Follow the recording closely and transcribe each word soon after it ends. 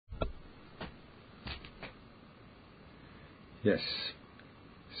Yes.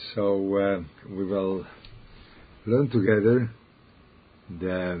 So we will learn together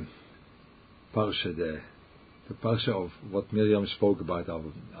the parsha, the parsha of what Miriam spoke about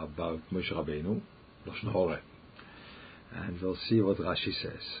Moshe Rabbeinu, Lashon Hora, and we'll see what Rashi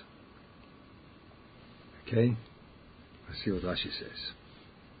says. Okay, we'll see what Rashi says.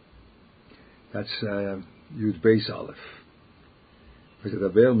 That's Yud Beis Aleph.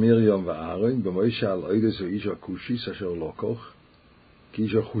 ותדבר מרים ואהרון במוישה על אוידס ואיש הכושיס אשר לוקח כי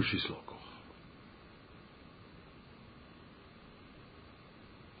איש הכושיס לוקח.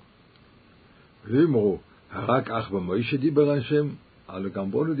 ואמרו הרק אך במוישה דיבר השם אבל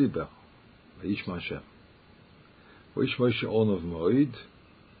גם בו לא דיבר וישמע השם ויש מוישה עונב מועד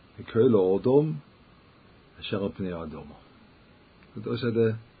וקרא לו אדום אשר על פני האדמה.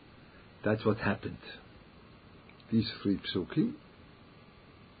 That's what happened. These three psukim.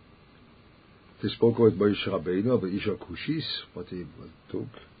 They spoke about Moshe Rabbeinu, about Ish HaKushis, what he took.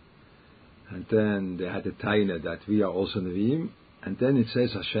 And then they had a taina that we are also Nevi'im. And then it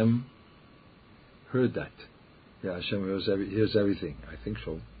says Hashem heard that. Yeah, Hashem hears everything. I think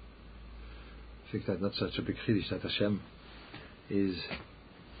so. I think that's not such a big chiddush that Hashem is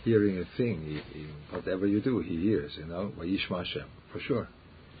hearing a thing. Whatever you do, He hears, Vayishma Hashem, for sure.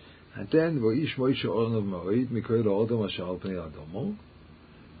 And then Vayish Moshe Ornav Ma'oid Mikol Odom Asher Al Pnei Adomo.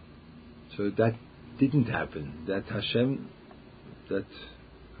 So that didn't happen. That Hashem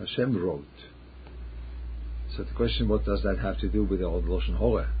wrote. So the question, what does that have to do with the old Lashon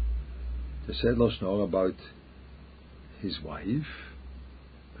Hora? They said Lashon Hora about his wife,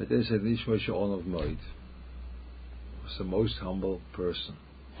 but they said Ish Moshe Ornav Ma'oid was the most humble person.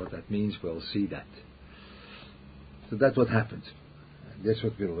 What that means, we'll see that. So that's what happened. That's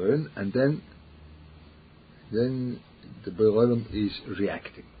what we'll learn, and then the Beirolim is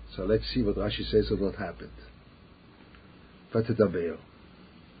reacting. So let's see what Rashi says of what happened. Vatadaber.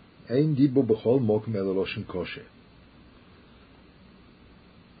 Ein dibo b'chol mokum el loshen kosher.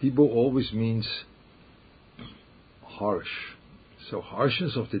 Dibo always means harsh. So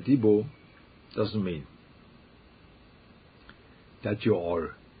harshness of the dibo doesn't mean that you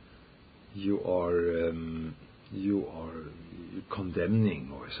are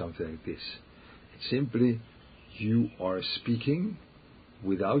condemning or something like this. It's simply you are speaking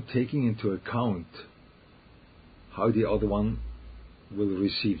without taking into account how the other one will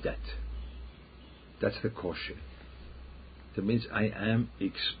receive that. That's the kosher. That means I am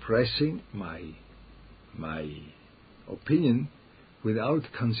expressing my opinion without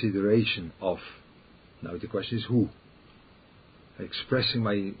consideration of. Now the question is who? Expressing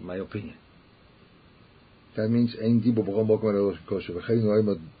my opinion. That means ein dibo b'chol mokum el loshen kosher v'chein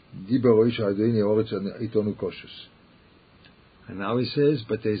no'im dibo roish ha'adoni ha'oretz itonu koshes. And now he says,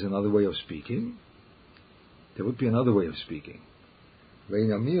 but there is another way of speaking. There would be another way of speaking.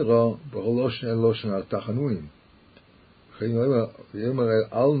 Vein amira b'chol loshen el loshen al tachanunim. V'chein no'im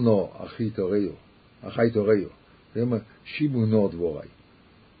al no achai toreyo. V'chein shimu no dvorai.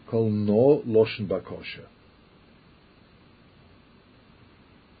 Kol no loshen b'kosher.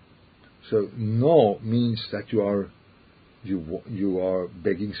 So no means that you are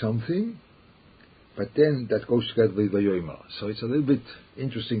begging something, but then that goes together with Vayomer. So it's a little bit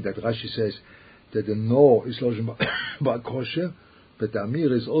interesting that Rashi says that the no is Loshen Ba'kosher, but the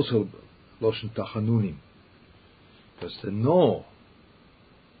Amir is also Loshen Tachanunim. Because the no,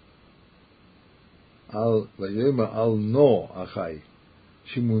 Al Vayomer Al no Achai,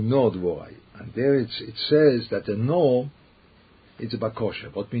 Shimu no Dvorai. And there it says that the no, it's a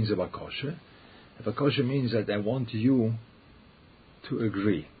bakosha. What means a bakosha? A bakosha means that I want you to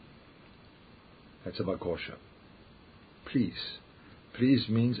agree. That's a bakosha. Please. Please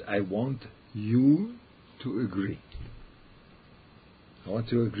means I want you to agree. I want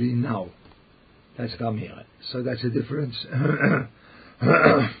to agree now. That's Ramira. So that's a difference.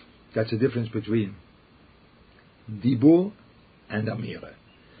 That's a difference between Dibur and Amira.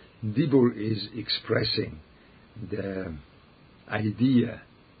 Dibur is expressing the idea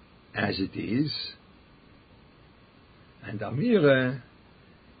as it is, and Amira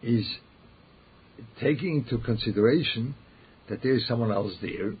is taking into consideration that there is someone else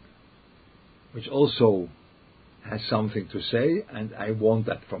there which also has something to say, and I want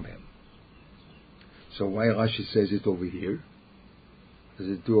that from him. So why Rashi says it over here? Does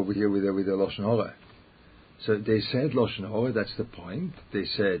it do over here with the Lashon Hora? So they said Lashon Hora, that's the point. They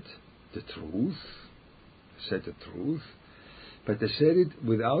said the truth. But they said it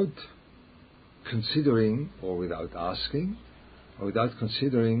without considering, or without asking, or without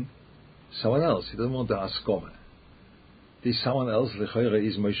considering someone else. He doesn't want to ask Gomer. This someone else, L'choira,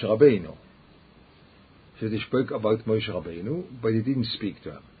 is Moshe Rabbeinu. So they spoke about Moshe Rabbeinu, but they didn't speak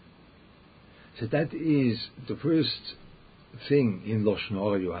to him. So that is the first thing in Lashon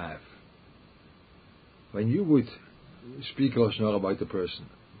Hara you have. When you would speak Lashon Hara about a person,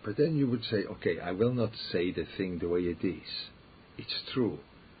 but then you would say, okay, I will not say the thing the way it is. It's true.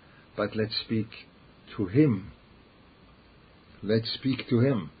 But let's speak to him. Let's speak to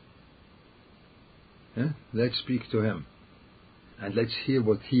him. Let's speak to him. And let's hear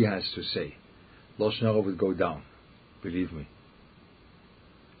what he has to say. Lashon Hara would go down. Believe me.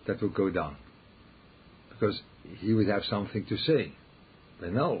 That would go down. Because he would have something to say.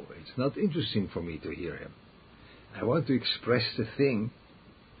 But no, it's not interesting for me to hear him. I want to express the thing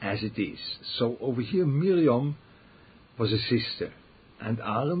as it is. So over here Miriam was a sister and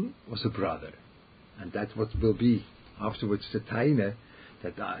Aaron was a brother. And that's what will be afterwards the taina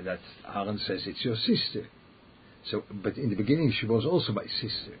that Aaron says it's your sister. So, but in the beginning she was also my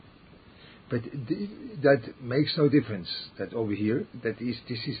sister. But that makes no difference. That over here, this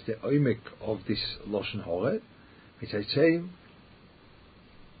is the oimek of this Lashon Hara, which I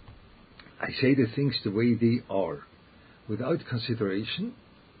say the things the way they are, without consideration,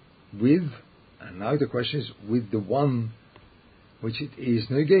 and now the question is, with the one which it is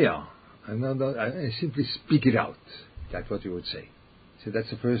negea. I simply speak it out. That's what you would say. So that's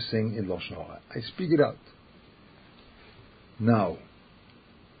the first thing in Lashon Hara. I speak it out. Now,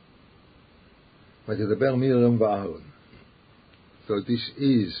 ותדבר מרים ואהרון. So this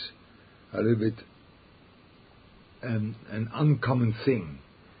is a little bit an uncommon thing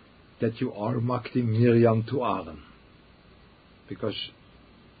that you are makdim Miriam to Aaron, because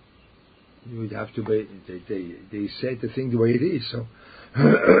you would have to be. They said the thing the way it is. So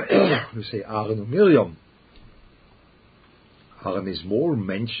you say Aaron and Miriam. Aaron is more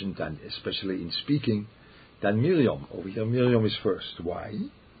mentioned, and especially in speaking, than Miriam. Over here, Miriam is first. Why?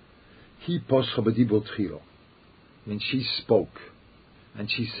 He poscha b'dibur tchilo. When she spoke, and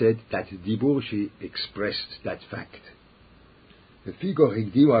she said that dibur, she expressed that fact.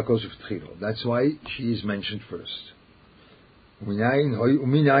 That's why she is mentioned first. Where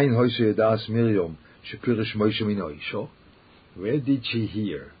did she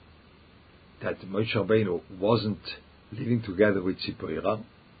hear that Moshe Rabbeinu wasn't living together with Tzipora?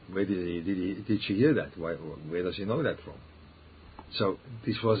 Where did she hear that? Where does she know that from? So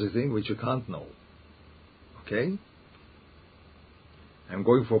this was a thing which you can't know. Okay? I'm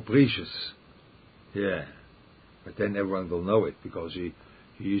going for precious. Yeah. But then everyone will know it, because he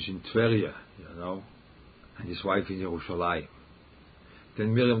is in Tveria, and his wife in Yerushalayim.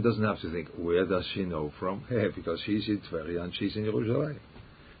 Then Miriam doesn't have to think, where does she know from? Hey, because she's in Tveria and she's in Yerushalayim.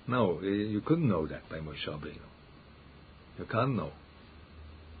 No, you couldn't know that by Moshe Rabbeinu. You can't know.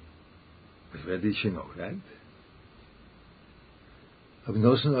 But where did she know that?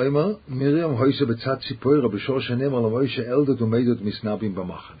 Miriam hoise betzat Tzipora b'shor shenemar l'Moshe eldot umeidot misnabim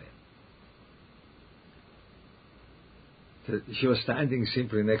b'machane. She was standing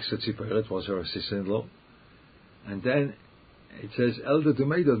simply next to Tzipora. It was her sister-in-law, and then it says eldot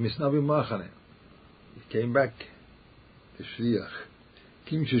umeidot misnabim b'machane. It came back, the shliach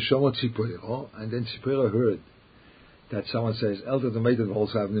kim sheshama Tzipora, and then Tzipora heard that someone says eldot umeidot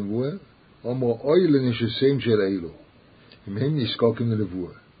also have nevuah. Omo oilen shesem shel eilu. That's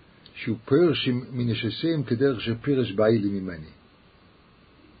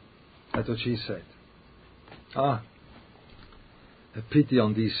what she said. A pity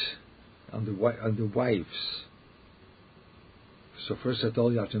on the wives. So first of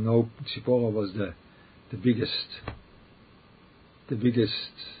all, you have to know Tzipora was the biggest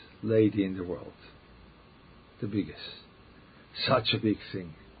lady in the world. The biggest. Such a big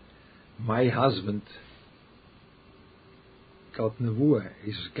thing. My husband got nevuah.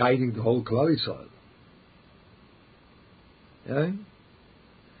 He's guiding the whole Klal Yisrael. Yeah?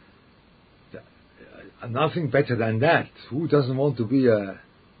 Nothing better than that. Who doesn't want to be a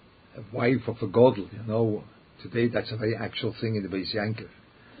wife of a Godel? Today that's a very actual thing in the Beis Yankov.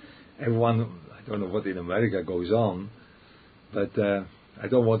 Everyone, I don't know what in America goes on, but I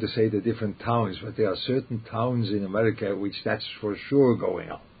don't want to say the different towns, but there are certain towns in America which that's for sure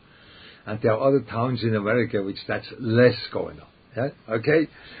going on. And there are other towns in America which that's less going on. Yeah? Okay?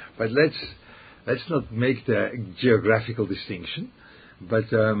 But let's not make the geographical distinction.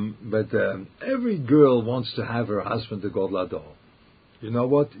 But every girl wants to have her husband a Godel Ador. You know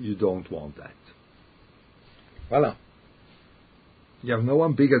what? You don't want that. Voila. You have no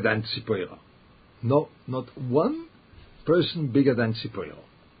one bigger than Tzipora. No, not one person bigger than Tzipora.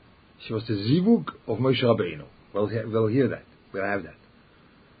 She was the zivug of Moshe Rabbeinu. We'll hear that. We'll have that.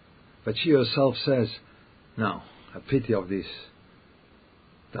 But she herself says, now, a pity of this.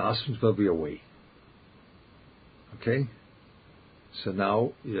 The husband will be away. Okay? So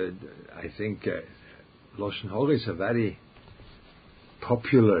now, I think Lashon Hora is a very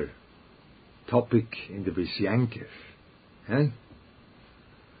popular topic in the Bris Yankov. Eh?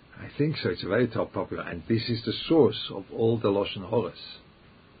 I think so. It's a very top popular, and this is the source of all the Lashon Horas.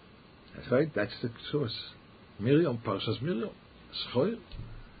 That's right. That's the source. Miriam, Parshas Miriam, Schoir.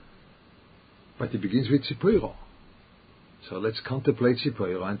 But it begins with Tzipora. So let's contemplate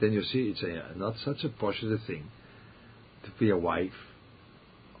Tzipora, and then you see it's not such a positive thing to be a wife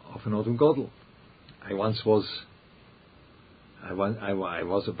of an Odom Godel. I once was. I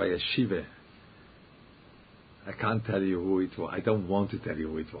was by a shiva. I can't tell you who it was. I don't want to tell you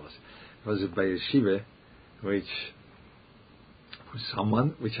who it was. It was by a shiva, which was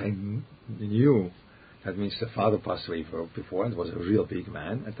someone which I knew. That means the father passed away before and was a real big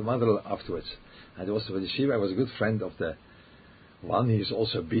man, and the mother afterwards. And also with the shiva, I was a good friend of the one. He is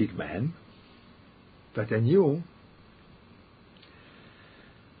also a big man, but I knew.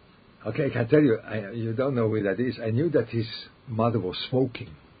 Okay, I can tell you. You don't know who that is. I knew that his mother was smoking.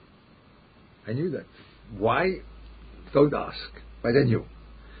 I knew that. Why? Don't ask. But I knew.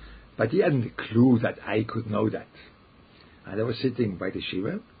 But he hadn't a clue that I could know that. And I was sitting by the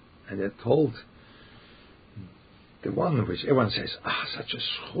shiva, and I told the one which everyone says, such a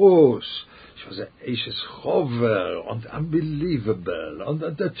schos. She was an Eishes Chover, and unbelievable, and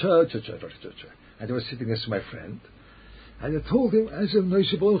the church. And I was sitting next to my friend, and I told him, as a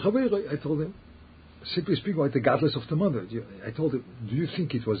Neusebol Chaver, I told him, simply speaking about the godless of the mother. I told him, do you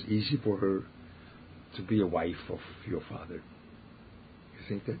think it was easy for her to be a wife of your father? You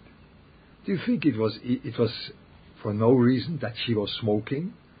think that? Do you think it was for no reason that she was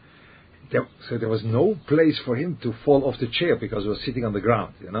smoking? So there was no place for him to fall off the chair because he was sitting on the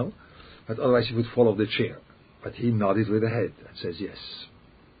ground, But otherwise he would fall off the chair. But he nodded with the head and says yes.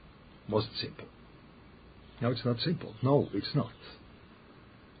 Most simple. No, it's not simple. No, it's not.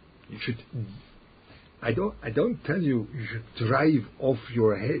 You should. I don't tell you should drive off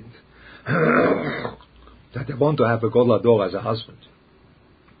your head that I want to have a Gadol Hador as a husband.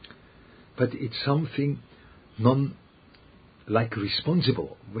 But it's something like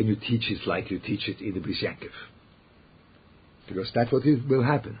responsible when you teach it like you teach it in the Bris Yankov. Because that's what will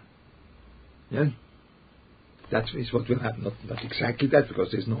happen. Yeah? That is what will happen. Not exactly that,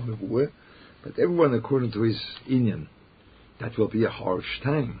 because there's no Nevuah, but everyone according to his inyan. That will be a harsh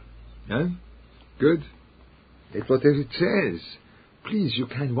time. Yeah? Good? It's what it says. Please, you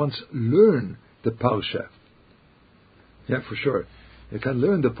can once learn the Parsha. Yeah, for sure. You can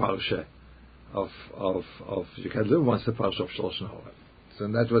learn the Parsha you can learn once the Parsha of Lashon Hora. So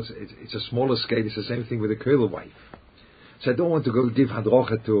in that words, it's a smaller scale. It's the same thing with a Koil wife. So I don't want to go give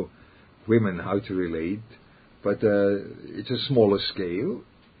hadrocha to women how to relate, but it's a smaller scale.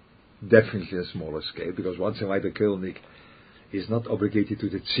 Definitely a smaller scale, because once in a while the Koilnik is not obligated to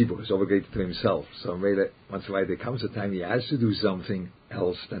the tzibur, he's obligated to himself. So once in a while there comes a time he has to do something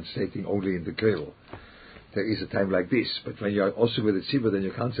else than stating only in the Koil. There is a time like this, but when you are also with the tzibur, then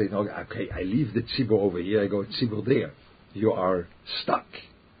you can't say, no, okay, I leave the tzibur over here, I go tzibur there. You are stuck.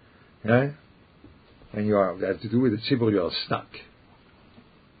 Yeah? When you have to do with the tzibur, you are stuck.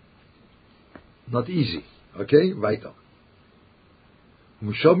 Not easy. Okay? Weiter.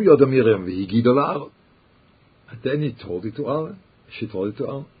 And then he told it to Aaron. She told it to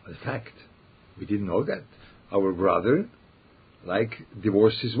Aaron. In fact, we didn't know that. Our brother,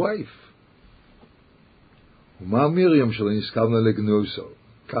 divorced his wife. So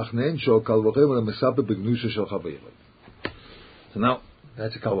now,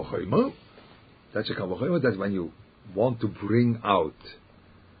 that's a kal v'chomer. That's when you want to bring out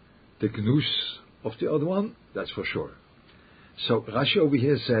the gnus of the other one, that's for sure. So Rashi over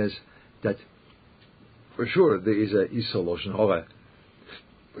here says that for sure there is a Isser Lashon Hora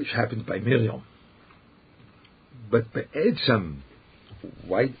which happened by Miriam. But by Etzem,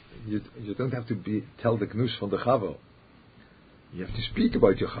 why you don't have to tell the gnus from the Chaver. You have to speak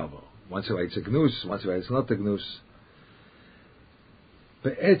about your Chaver. Once in a while it's a gnus, once in a while it's not a gnus.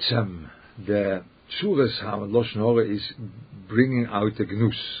 By Etzem, the Tzuras Lashon Hora is bringing out the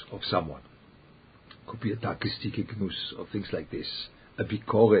gnus of someone. Could be a takistike gnus or things like this. A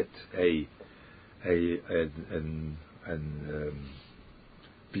bikoret,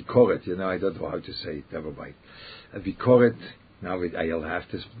 bikoret. I don't know how to say it. Never mind. A bikoret. Now I'll have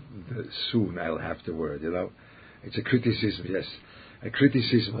this soon. I'll have the word. It's a criticism. Yes, a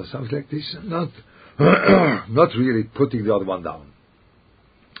criticism or something like this. Not really putting the other one down.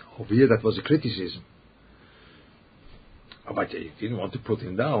 Over here, that was a criticism. But you didn't want to put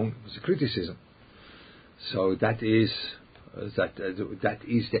him down. It was a criticism. So that is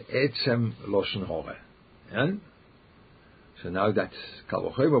the Etzem Lashon Hora. Yeah? So now that's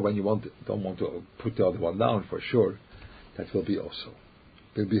Kal Vachomer, when you don't want to put the other one down for sure, that will be also.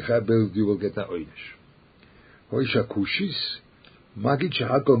 You will get an Oynish. Hoisha Kushis, Magid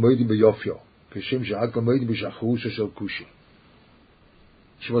Shahakol Moedim B'Yofyo, Kashem Shahakol Moedim B'Shachurusha Shel Kushi.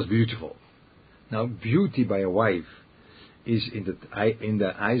 She was beautiful. Now, beauty by a wife is in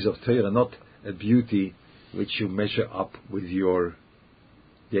the eyes of Torah not a beauty which you measure up with your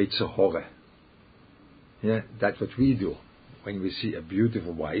Yetzer Hora. Yeah, that's what we do. When we see a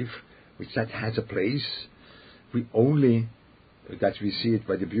beautiful wife, which that has a place, we only, that we see it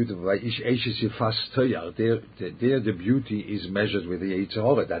by the beautiful wife, there the beauty is measured with the Yetzer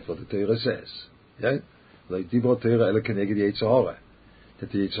Hora. That's what the Torah says. Yeah? Like Dibro Torah ele keneged Yetzer Hora.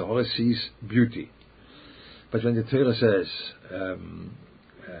 That the Yetzer Hora sees beauty. But when the Torah says,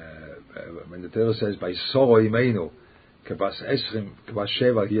 by Soro Imeinu, Kebas Esrim, Kebas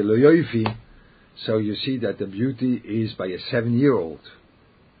Sheva, Yelo Yoifi, so you see that the beauty is by a 7-year-old.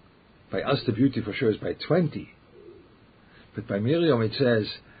 By us the beauty for sure is by 20. But by Miriam it says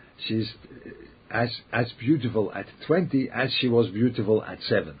she's as beautiful at 20 as she was beautiful at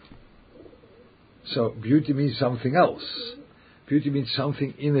 7. So beauty means something else. Beauty means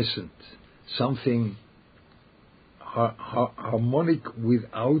something innocent, something harmonic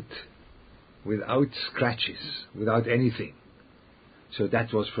without scratches, without anything. So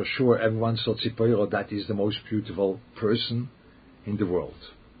that was for sure, everyone saw Tzipora, that is the most beautiful person in the world.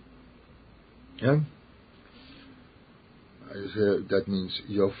 Yeah? That means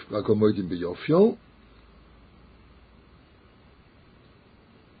Yof, Agomodim B'Yofyo.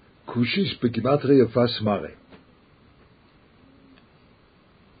 Kushis B'Gimatria Fas Mare.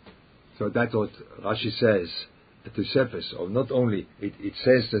 So that's what Rashi says at the surface of not only, it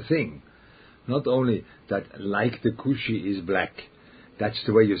says the thing, not only that like the Kushi is black, that's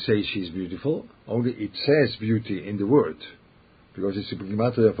the way you say she's beautiful, only it says beauty in the word, because it's a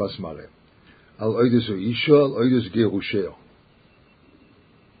B'Gimatria Fas Mare. Al Oides Isha, Al Oides Gerusheo.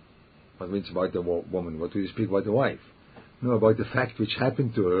 What means about the woman? What do you speak about the wife? No, about the fact which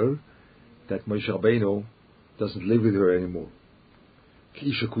happened to her, that Moshe Rabbeinu doesn't live with her anymore.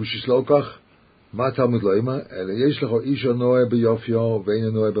 Ki Isha Kushis Lokach, Ma Talmud Loima, Ele Yesh Lecho Isha Noe B'Yofyo,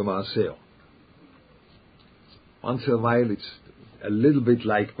 Veina Noe B'Maaseo. Once in a while, it's a little bit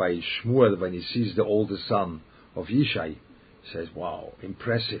like by Shmuel when he sees the oldest son of Yishai. He says, wow,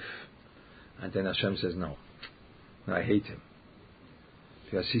 impressive. And then Hashem says, no, I hate him.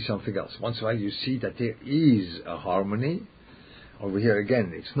 So I see something else. Once in a while you see that there is a harmony. Over here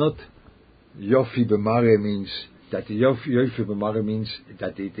again, it's not Yofi B'Mare means that the Yofi B'Mare means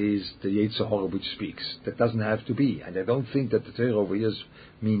that it is the Yetzer Hora which speaks. That doesn't have to be. And I don't think that the Torah over here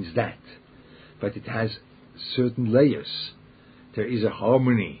means that. But it has certain layers. There is a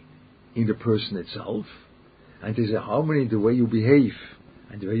harmony in the person itself, and there's a harmony in the way you behave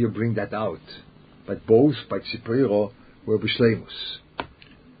and the way you bring that out. But both by Tzipora were b'shleimus.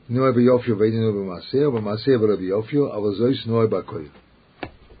 Noe b'yofyo ve'inu b'maseh, b'maseh v'yofyo, aber zois noe b'kol.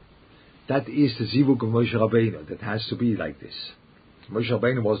 That is the zivuk of Moshe Rabbeinu. That has to be like this. Moshe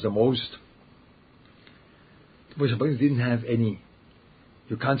Rabbeinu was the most. Moshe Rabbeinu didn't have any.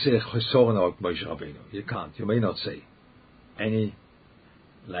 You can't say chesoron about Moshe Rabbeinu. You can't. You may not say any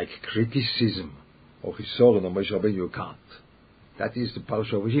like criticism or chesoron on Moshe Rabbeinu. You can't. That is the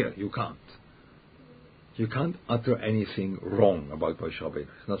parsha over here. You can't. You can't utter anything wrong about Moshe Rabbeinu.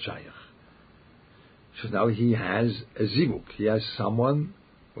 It's not shayach. So now he has a zivuk. He has someone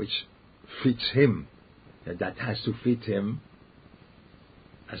which fits him. And that has to fit him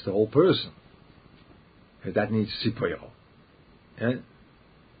as the whole person. And that needs tzipora. Yeah?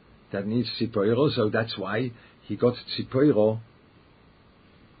 That needs tzipora, so that's why he got tzipora.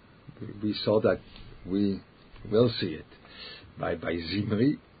 We saw that, we will see it by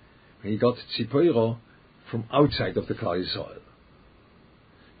Zimri. He got tzipora from outside of the Klal Yisrael.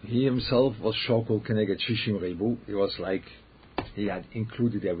 He himself was shokol keneged shishim ribu. He was like, he had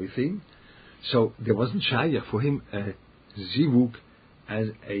included everything. So there wasn't shayach for him a zivuk as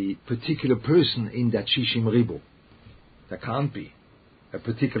a particular person in that shishim ribu. There can't be a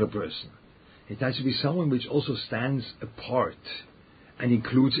particular person. It has to be someone which also stands apart and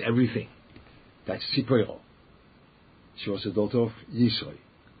includes everything. That's Tzipora. She was the daughter of Yisroi.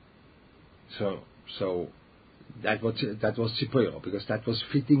 So that was Tzipora, because that was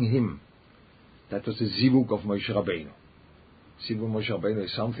fitting him. That was the zivuk of Moshe Rabbeinu. Zivuk of Moshe Rabbeinu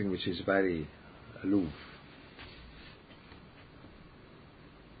is something which is very aloof.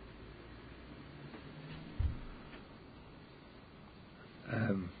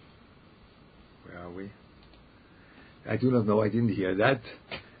 Where are we? I do not know. I didn't hear that.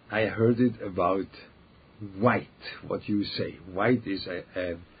 I heard it about white, what you say. White is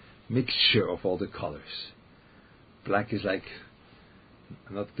a mixture of all the colors. Black is like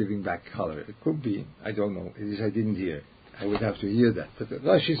not giving back color. It could be, I don't know. It is, I didn't hear. I would have to hear that. But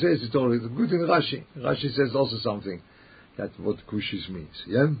Rashi says it's already good in Rashi. Rashi says also something that what kushis means.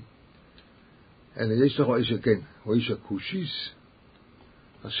 Yeah? And יש לך איש כן, או איש הקושיס,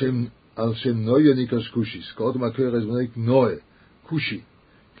 על שם נויה ניקרס קושיס, קודם הקרא זמנית נויה, kushi,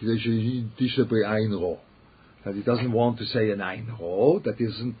 כדי שתשתפי עין רו. That he doesn't want to say an ein ro, that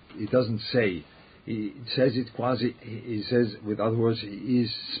he doesn't say, he says it quasi, he says, with other words, he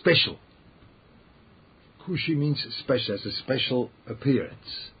is special. Kushi means special, has a special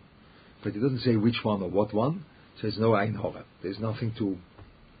appearance. But he doesn't say which one or what one, he says no ein hora. There's nothing to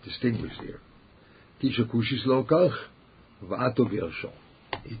distinguish here. Kisha kushis lokach, v'ato girsho.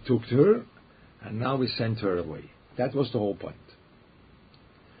 He took her, and now he sent her away. That was the whole point.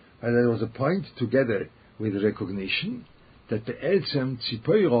 And there was a point together with recognition that the Elzem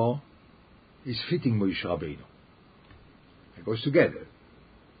Tzipoiro is fitting Moshe Rabbeinu. It goes together.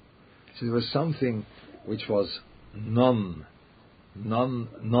 So there was something which was non-right.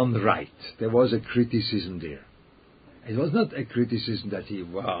 There was a criticism there. It was not a criticism that he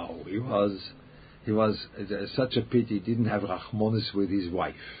was such a pity he didn't have Rachmanis with his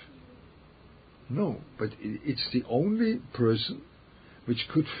wife. No, but it's the only person which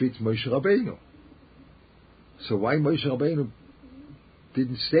could fit Moshe Rabbeinu. So why Moshe Rabbeinu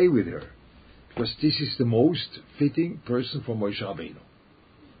didn't stay with her? Because this is the most fitting person for Moshe Rabbeinu.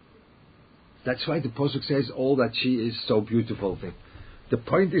 That's why the Pasuk says all that she is so beautiful thing. The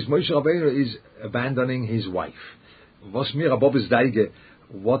point is Moshe Rabbeinu is abandoning his wife. Was mir abobes daige,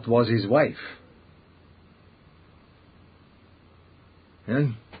 what was his wife?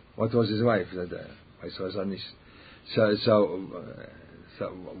 Yeah? What was his wife? So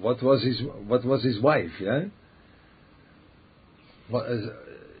what was his wife? Yeah.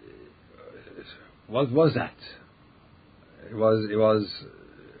 What was that? It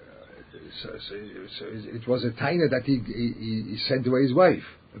was a taina that he sent away his wife.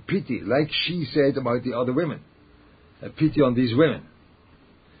 A pity, like she said about the other women. A pity on these women.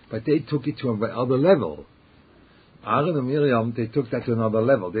 But they took it to another level. Aaron and Miriam, they took that to another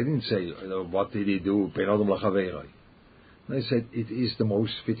level. They didn't say, what did he do? They said, it is the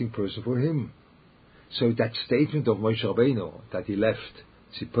most fitting person for him. So that statement of Moshe Rabbeinu, that he left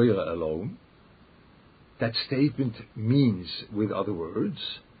Tzipora alone, that statement means, with other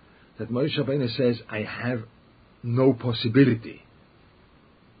words, that Moshe Rabbeinu says, I have no possibility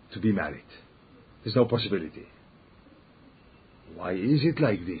to be married. There's no possibility. Why is it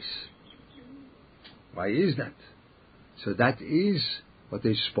like this? Why is that? So that is what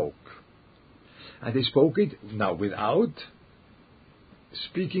they spoke. And they spoke it now without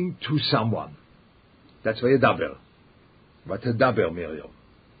speaking to someone. That's why Daber. But Daber Miriam.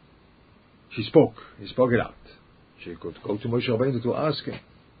 She spoke. He spoke it out. She could go to Moshe Rabbeinu to ask him.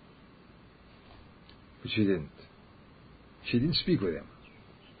 But she didn't. She didn't speak with him.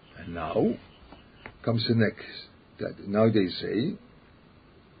 And now comes the next. That now they say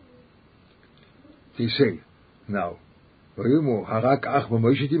now, Harak ach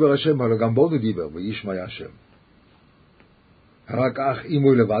b'Moshe diber Hashem, halo gam bonu diber, v'yishmaya Hashem. Harak ach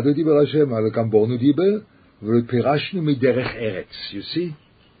imo levado diber Hashem, halo gam bonu diber, v'pirashnu miderech eretz. You see?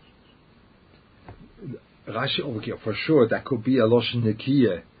 Rashi over here, for sure, that could be a loshen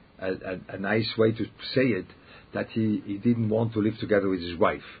nekiah, a nice way to say it, that he didn't want to live together with his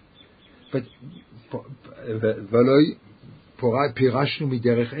wife. But v'loi pirashnu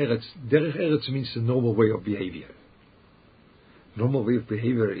miderech eretz. Derech eretz means the normal way of behavior. Normal way of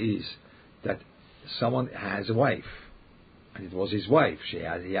behavior is that someone has a wife, and it was his wife. He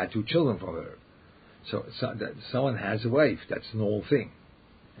had 2 children from her. So that someone has a wife. That's the normal thing.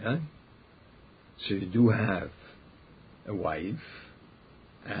 Yeah? So you do have a wife,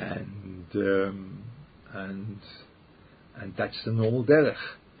 and that's the normal derech.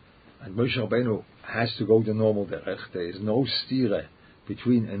 And Moshe Rabbeinu has to go the normal derech. There is no stira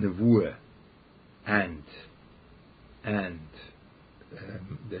between a nevuah and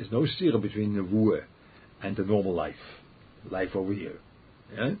there's no stira between nevuah and the normal life over here.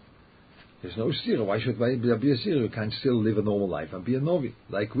 Yeah? There's no stira. Why should there be a stira? You can still live a normal life and be a novi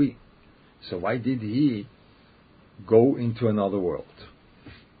like we. So why did he go into another world?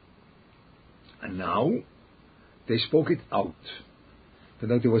 And now they spoke it out. But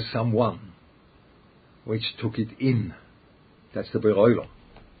now there was someone which took it in. That's the Beroilo.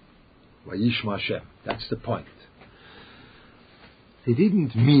 Vayishma Hashem. That's the point. They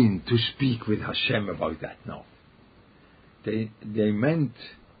didn't mean to speak with Hashem about that, no. They meant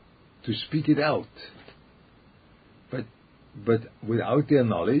to speak it out. But without their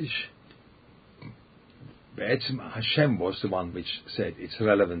knowledge, Hashem was the one which said it's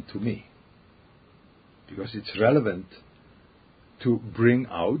relevant to me. Because it's relevant to bring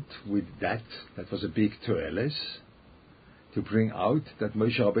out with that was a big toeles, to bring out that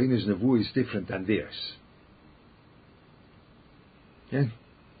Moshe Rabbeinu's nevuah is different than theirs. Yeah?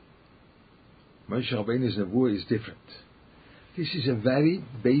 Moshe Rabbeinu's nevuah is different. This is a very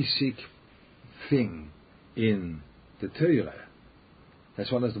basic thing in the Torah.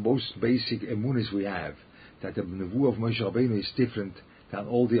 That's one of the most basic emunas we have, that the nevuah of Moshe Rabbeinu is different than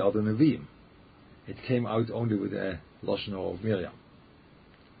all the other neviim. It came out only with the Lashon Hara of Miriam.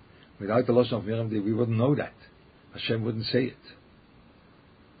 Without the Lashon of Miriam, we wouldn't know that. Hashem wouldn't say it.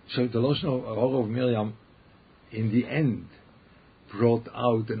 So the Lashon Hara of Miriam, in the end, brought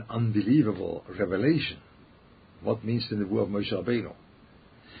out an unbelievable revelation. What means the nevuah of Moshe Rabbeinu?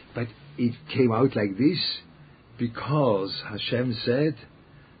 But it came out like this because Hashem said,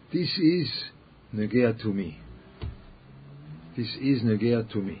 "This is negea to me. This is negea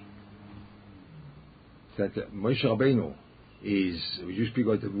to me." That Moshe Rabbeinu is, you speak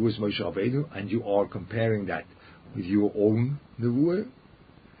about the nevuah of Moshe Rabbeinu, and you are comparing that with your own nevuah.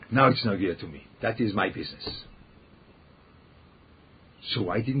 Now it's negea to me. That is my business. So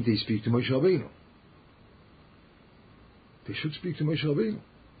why didn't they speak to Moshe Rabbeinu? They should speak to Moshe Rabbeinu.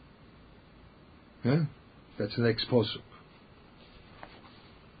 Yeah? That's the next pasuk.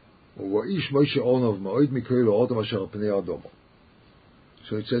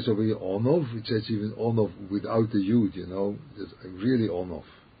 So it says over here Onov, it says even Onov without the Yud, there's really Onov,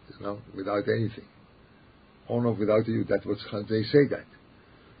 without anything. Onov without the Yud, that's what they say that.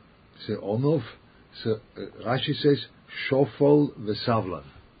 Say Onov, so Rashi says Shofol v'Savlan.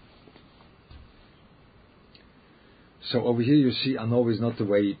 So over here you see Anov is not the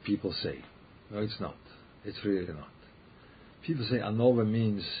way people say. No, it's not. It's really not. People say Anova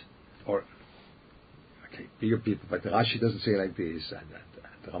means, bigger people, but the Rashi doesn't say like this, and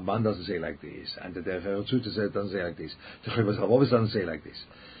the Ramban doesn't say like this, and the Derechuta doesn't say like this, the Chovos HaLevavos doesn't say like this.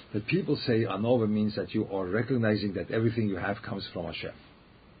 But people say Anova means that you are recognizing that everything you have comes from Hashem.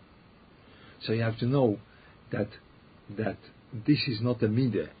 So you have to know that this is not a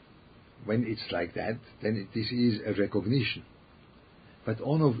midah. When it's like that, then this is a recognition. But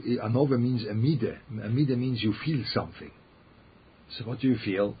Anova means a midah. A midah means you feel something. So what do you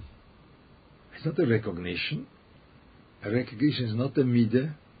feel? It's not a recognition. A recognition is not a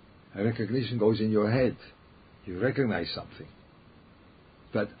midah. A recognition goes in your head. You recognize something.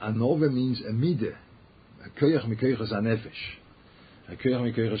 But Anova means a midah. A koyach mikoyachas hanefesh. A koyach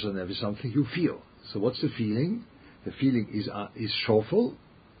mikoyachas hanefesh, something you feel. So what's the feeling? The feeling is shofel,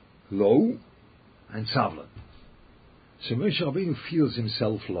 low, and savlan. So Moshe Rabbeinu feels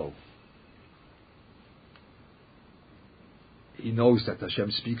himself low. He knows that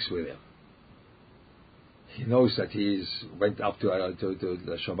Hashem speaks with him. He knows that he went up to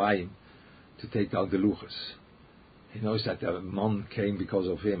the Shamayim to take down the luchas. He knows that the man came because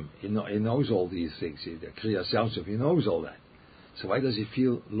of him. He knows all these things. The Kriyas Yamsuf, he knows all that. So why does he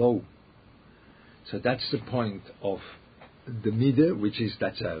feel low? So that's the point of the midah,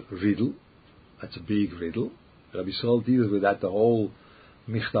 that's a riddle. That's a big riddle. Rabbi Yisrael deals with that, the whole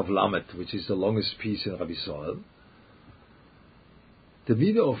Michtav Lamed, which is the longest piece in Rabbi Yisrael. The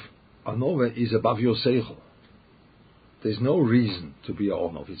midah of Anova is above your seichel. There's no reason to be an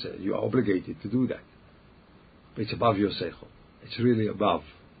Onov. You are obligated to do that. But it's above your seichel. It's really above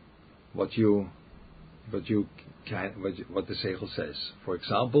what the seichel says. For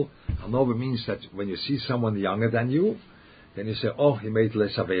example, Anova means that when you see someone younger than you, then you say, "Oh, he made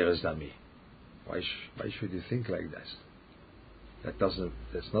less averes than me." Why should you think like that?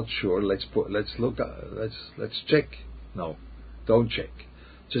 That's not sure. Let's check. No, don't check.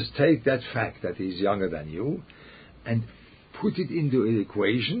 Just take that fact that he's younger than you and put it into an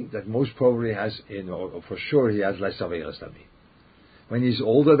equation that most probably has, or for sure he has less averes than me. When he's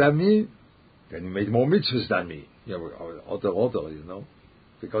older than me, then he made more mitzvahs than me.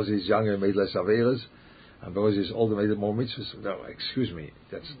 Because he's younger, he made less averes, and because he's older, he made more mitzvahs. No, excuse me.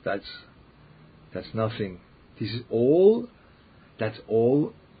 That's nothing. That's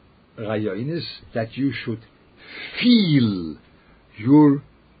all rayonis, that you should feel your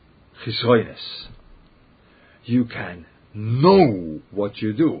chisroines. You can know what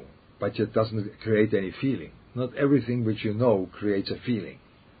you do, but it doesn't create any feeling. Not everything which you know creates a feeling.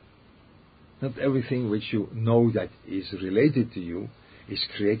 Not everything which you know that is related to you is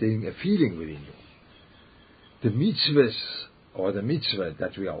creating a feeling within you. The mitzvahs, or the mitzvah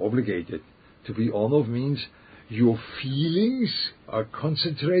that we are obligated to be Onov, means your feelings are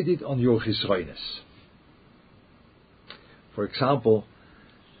concentrated on your chisroines. For example,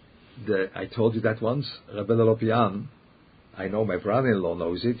 I told you that once, Rabbi Lopian, I know my brother-in-law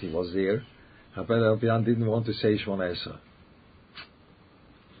knows it, he was there. Rabbi Lopian didn't want to say Shmona Esrei.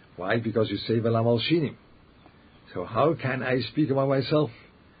 Why? Because you say Velam al Shinim. So how can I speak about myself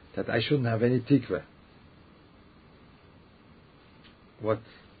that I shouldn't have any tikveh? What?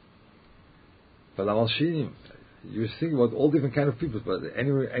 Velam al Shinim. You think about all different kind of people, but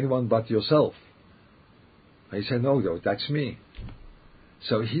anyone but yourself. And he said, no, that's me.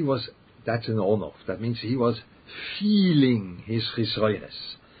 So that's an on-off. That means he was feeling his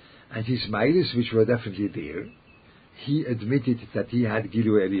chisroines. And his miles, which were definitely there, he admitted that he had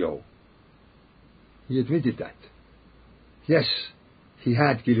Gilu Elio. He admitted that. Yes, he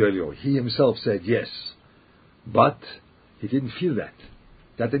had Gilu Elio. He himself said yes. But he didn't feel that.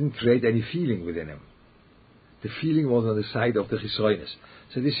 That didn't create any feeling within him. The feeling was on the side of the chisroines.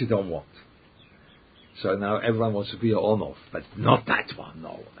 So this you don't want. So now everyone wants to be an on-off, but not that one,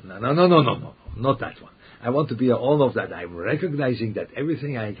 no, not that one. I want to be an on-off that I'm recognizing that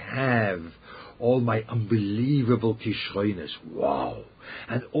everything I have, all my unbelievable kishroines, wow,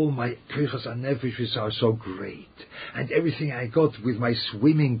 and all my koichas and nefeshis are so great, and everything I got with my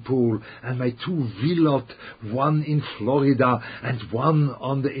swimming pool and my 2 villot, one in Florida and one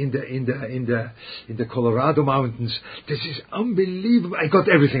in the Colorado mountains. This is unbelievable. I got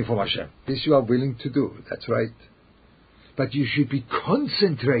everything from Hashem. This you are willing to do. That's right. But you should be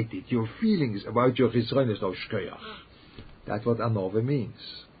concentrated. Your feelings about your chisroines no shkoyach. That's what anove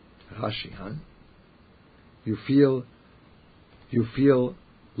means. Rashi, huh? You feel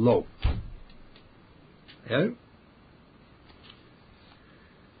low. Yeah?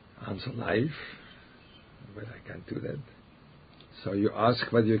 Answer life. But I can't do that. So you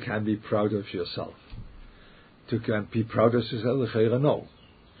ask whether you can be proud of yourself. To can be proud of yourself, no.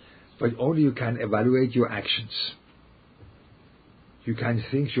 But only you can evaluate your actions. You can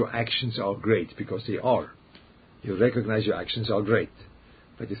think your actions are great because they are. You recognize your actions are great.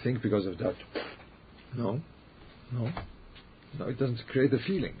 But you think because of that, no, it doesn't create a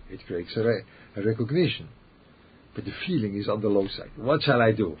feeling. It creates a recognition. But the feeling is on the low side. What shall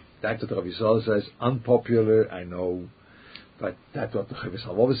I do? That's what Rabbi Yisrael says. Unpopular, I know. But that's what the Chavis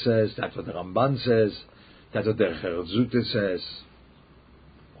Halvov says. That's what the Ramban says. That's what the Herzute says.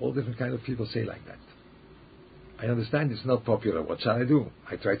 All different kind of people say like that. I understand it's not popular. What shall I do?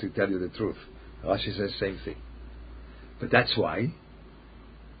 I try to tell you the truth. Rashi says same thing. But that's why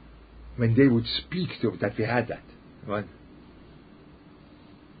when they would speak to that we had that. Right?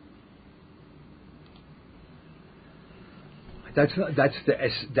 That's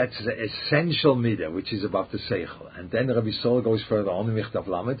the essential midah, which is above the seichel. And then Rabbi Sol goes further on in Michtav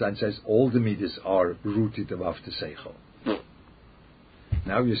Lamed and says all the midas are rooted above the seichel.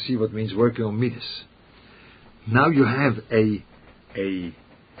 Now you see what means working on midas. Now you have a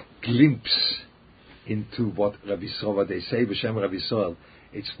glimpse into what Rabbi Sol, what they say B'Shem Rabbi Sol.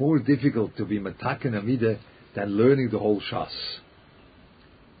 It's more difficult to be mataken a midah than learning the whole Shas.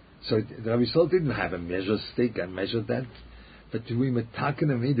 So Rabbi Sol didn't have a measure stick and measure that. But to be mataken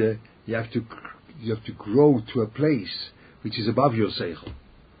a midah, you have to grow to a place which is above your seichel.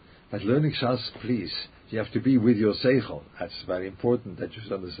 But learning Shas, please, you have to be with your seichel. That's very important that you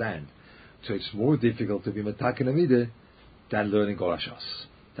should understand. So it's more difficult to be mataken a midah than learning all Shas.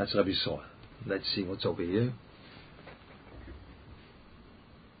 That's Rabbi Sol. Let's see what's over here.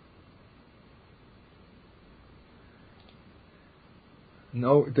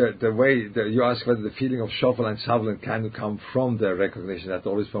 No, the way you ask whether the feeling of shofel and savlin can come from the recognition that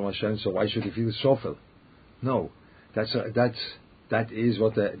all is from Hashem, so why should he feel shofel? No, that is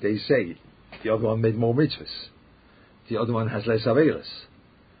what they say. The other one made more mitzvahs. The other one has less averos.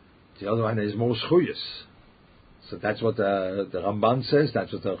 The other one is more schuyas. So that's what the Ramban says.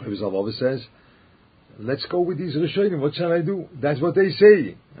 That's what the Chavis Halvov says. Let's go with these Rishonim. What shall I do? That's what they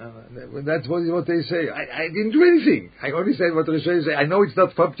say. That's what they say. I didn't do anything. I only said what the Rishonim say. I know it's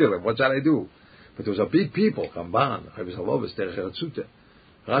not popular. What shall I do? But those are big people. Ramban, Chavis Halvov, Derech Herzute,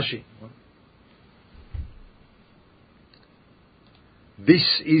 Rashi.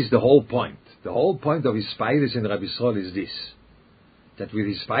 This is the whole point. The whole point of his Hispailis in Rabbi Yisrael is this. That with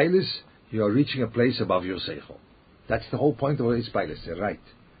his Hispailis, you are reaching a place above your Seichel. That's the whole point of his Hispailis. They're right.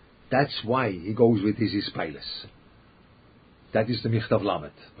 That's why he goes with his Hispailis. That is the Michtav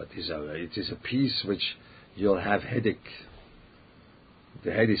Lamed. But it is a piece which you'll have headache.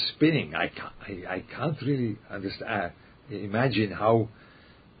 The head is spinning. I can't really understand. Imagine how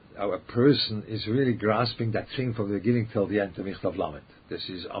a person is really grasping that thing from the beginning till the end, the Michtav Lamed. This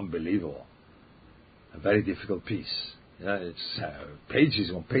is unbelievable. A very difficult piece. Yeah, it's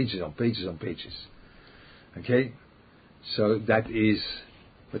pages on pages on pages on pages. Okay? So that is,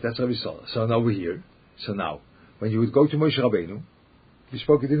 but that's Rabbi Sola. So now we're here. So now, when you would go to Moshe Rabbeinu, we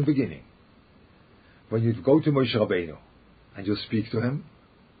spoke it in the beginning. When you'd go to Moshe Rabbeinu and you speak to him,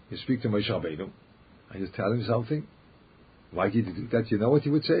 you speak to Moshe Rabbeinu and you tell him something, why did you do that? You know what he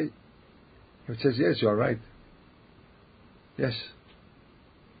would say? He would say, yes, you are right. Yes.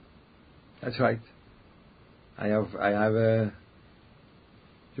 That's right. I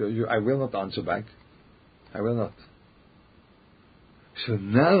will not answer back. I will not. So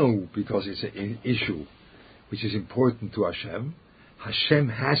now, because it's an issue which is important to Hashem, Hashem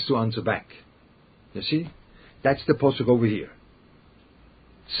has to answer back. You see? That's the posuk over here.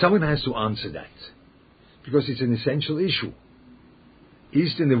 Someone has to answer that. Because it's an essential issue.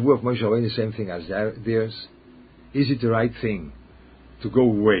 Is the nevuah of Moshe Rabbeinu the same thing as theirs? Is it the right thing to go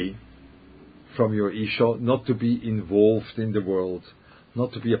away from your Isha, not to be involved in the world,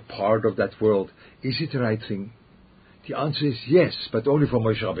 not to be a part of that world? Is it the right thing? The answer is yes, but only for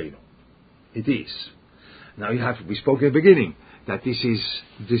Moshe Rabbeinu. It is. Now we spoke at the beginning that this is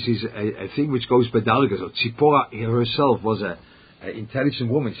a thing which goes bedalga. So Tzipora herself was an intelligent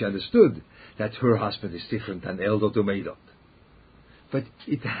woman. She understood that her husband is different than Eldad Umeidot. But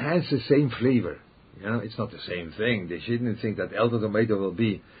it has the same flavor. You know, it's not the same thing. They shouldn't think that Eldad Umeidot will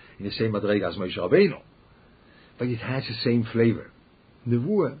be in the same madrega as Moshe Rabbeinu. But it has the same flavor.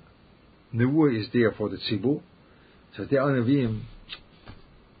 Nevuah is there for the tzibur. So they are Nevi'im,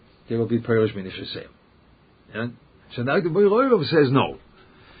 they will be Perish Min Yisrael. Yeah? So now the Boiroilov says no.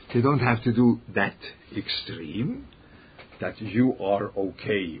 They don't have to do that extreme, that you are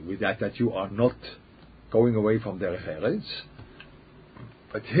okay with that you are not going away from their Eretz.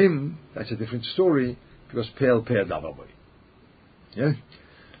 But him, that's a different story, because Per Davaboy. Yeah?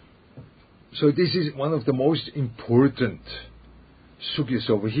 So this is one of the most important sugyas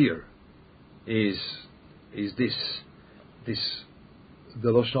over here, is this the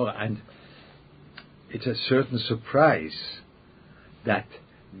Lashon Hara, and it's a certain surprise that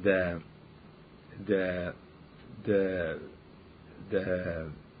the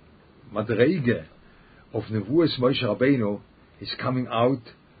madrege of Nevuas Moshe Rabbeinu is coming out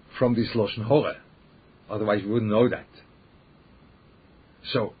from this Lashon Hara. Otherwise, we wouldn't know that.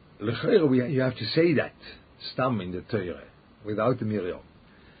 So, you have to say that stam in the Torah without the Miriam.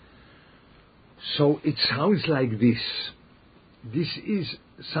 So it sounds like this. This is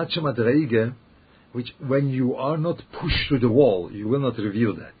such a madrege which, when you are not pushed to the wall, you will not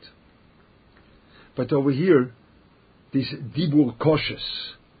reveal that. But over here, this dibur cautious,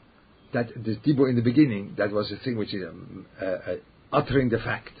 that this dibur in the beginning, that was a thing which is uttering the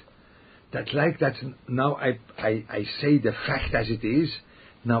fact. That like that, now I say the fact as it is,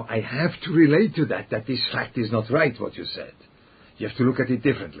 now I have to relate to that this fact is not right, what you said. You have to look at it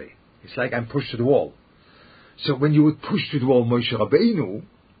differently. It's like I'm pushed to the wall. So when you would push to the wall Moshe Rabbeinu,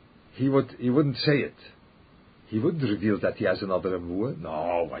 he wouldn't say it. He wouldn't reveal that he has another nevuah.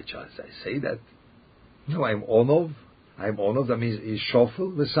 No, why should I say that? No, I'm honov. That means he's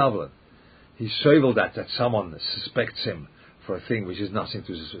shofel v'savlan. He's sovel that someone suspects him for a thing which is nothing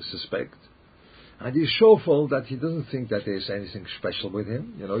to suspect. And he's shofel that he doesn't think that there's anything special with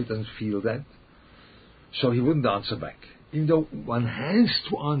him. You know, he doesn't feel that. So he wouldn't answer back. Even though one has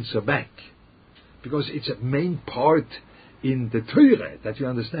to answer back, because it's a main part in the Torah that you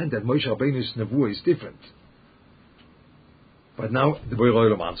understand that Moshe Rabbeinu's nevuah is different. But now the Borei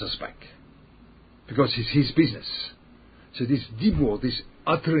Olam answers back, because it's his business. So this dibur, this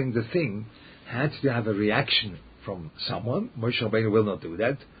uttering the thing, had to have a reaction from someone. Moshe Rabbeinu will not do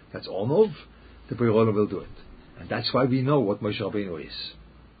that. That's onov. The Borei Olam will do it, and that's why we know what Moshe Rabbeinu is.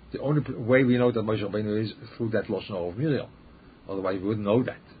 The only way we know that Moshe Rabbeinu is through that Lashon Hara of Miriam. Otherwise we wouldn't know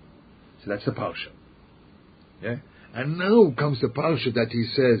that. So that's the parsha. Yeah? And now comes the parsha that he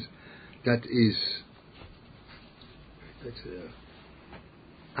says that is...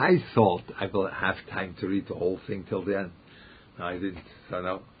 I thought I will have time to read the whole thing till the end. No, I didn't.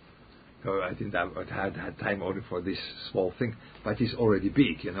 So I didn't have had time only for this small thing. But it's already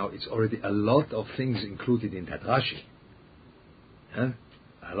big, you know. It's already a lot of things included in that Rashi. Huh?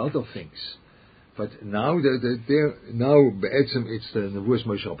 A lot of things, but now it's the Nevuas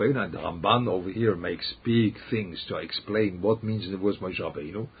Moshe Rabbeinu, and the Ramban over here makes big things to explain what means Nevuas Moshe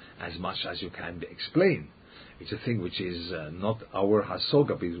Rabbeinu as much as you can explain. It's a thing which is not our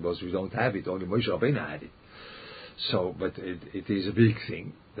hasoga, because we don't have it. Only Moshe Rabbeinu had it. So, but it is a big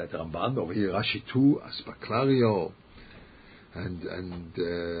thing that Ramban over here, Rashi 2, Aspaklario, and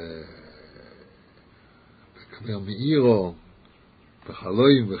Meiro.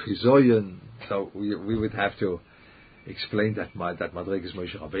 So we would have to explain that Madreg is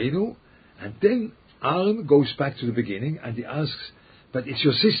Moshe Rabbeinu, and then Aaron goes back to the beginning and he asks, but it's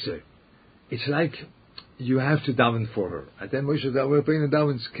your sister. It's like you have to daven for her. And then Moshe Rabbeinu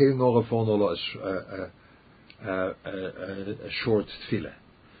davens Keil Nora for Nora, a short tefillah.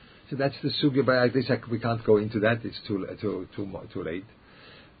 So that's the sugya. By this we can't go into that. It's too late.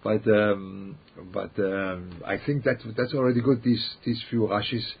 But I think that's already good. These few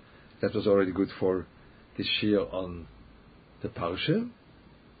Rashis, that was already good for this year on the Parsha,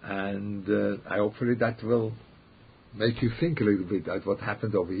 and I hopefully that will make you think a little bit about what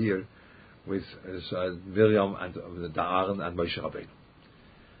happened over here with Miriam and the Aaron and Moshe Rabbeinu.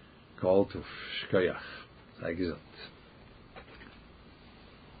 Call to Shkoyach. Sei gesund.